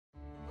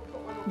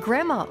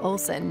Grandma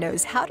Olson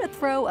knows how to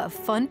throw a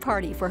fun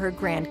party for her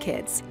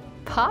grandkids.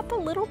 Pop a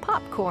little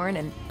popcorn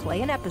and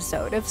play an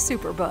episode of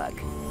Superbook.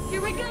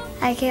 Here we go.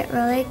 I get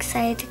really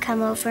excited to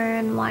come over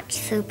and watch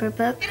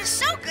Superbook. It is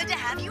so good to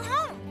have you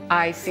home.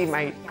 I see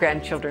my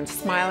grandchildren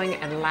smiling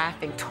and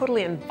laughing,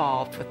 totally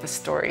involved with the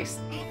stories.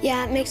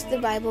 Yeah, it makes the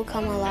Bible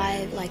come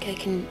alive. Like, I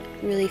can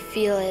really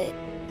feel it.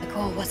 Like,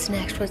 oh, what's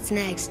next, what's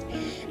next?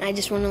 And I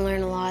just want to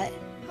learn a lot.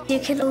 You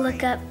can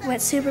look up what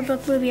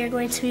Superbook movie you're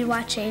going to be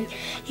watching.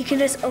 You can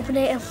just open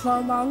it and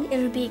follow along, and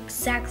it'll be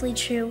exactly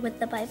true with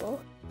the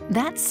Bible.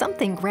 That's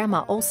something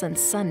Grandma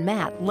Olson's son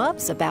Matt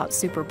loves about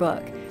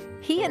Superbook.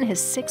 He and his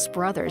 6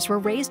 brothers were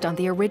raised on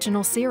the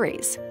original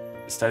series.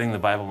 Studying the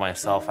Bible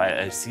myself,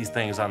 I see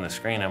things on the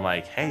screen, I'm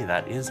like, hey,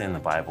 that is in the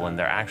Bible, and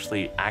they're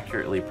actually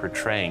accurately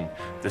portraying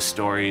the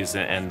stories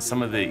and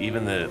some of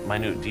even the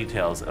minute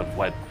details of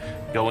what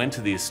go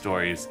into these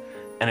stories,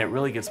 and it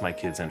really gets my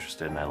kids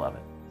interested, and I love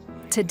it.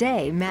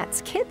 Today,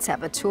 Matt's kids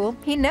have a tool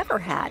he never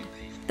had,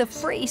 the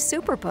free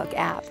Superbook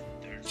app.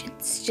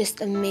 It's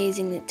just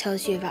amazing. It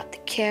tells you about the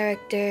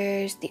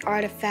characters, the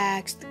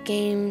artifacts, the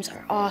games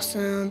are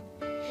awesome.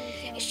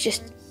 It's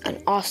just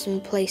an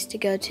awesome place to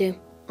go to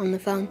on the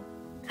phone.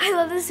 I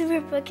love the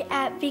Superbook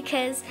app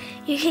because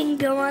you can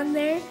go on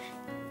there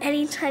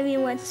anytime you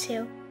want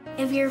to.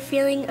 If you're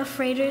feeling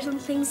afraid or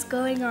something's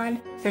going on.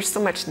 There's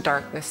so much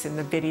darkness in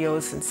the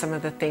videos and some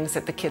of the things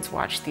that the kids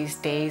watch these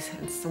days,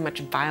 and so much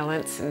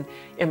violence and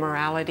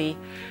immorality.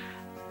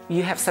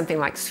 You have something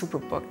like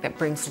Superbook that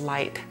brings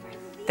light,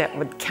 that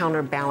would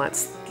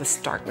counterbalance this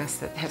darkness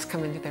that has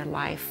come into their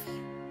life.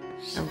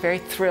 I'm very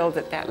thrilled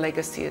that that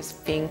legacy is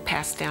being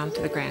passed down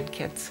to the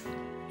grandkids.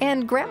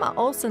 And Grandma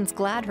Olson's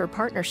glad her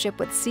partnership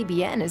with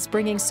CBN is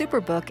bringing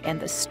Superbook and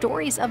the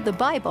stories of the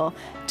Bible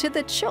to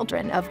the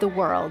children of the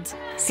world.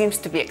 Seems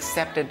to be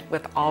accepted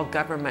with all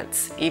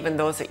governments. Even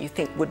those that you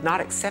think would not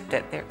accept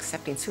it, they're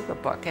accepting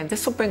Superbook. And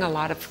this will bring a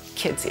lot of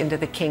kids into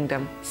the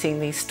kingdom, seeing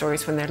these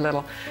stories when they're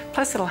little.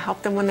 Plus, it'll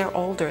help them when they're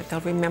older.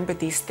 They'll remember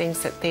these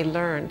things that they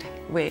learned,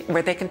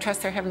 where they can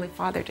trust their Heavenly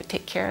Father to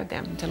take care of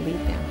them, to lead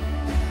them.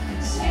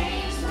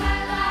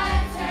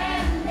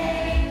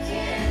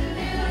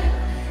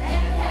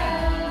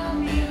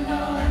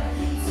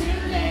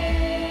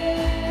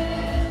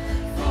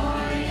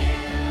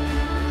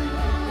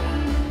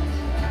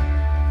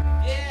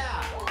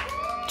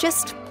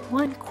 Just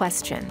one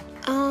question.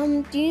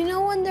 Do you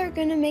know when they're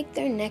gonna make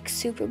their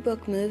next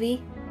Superbook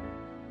movie?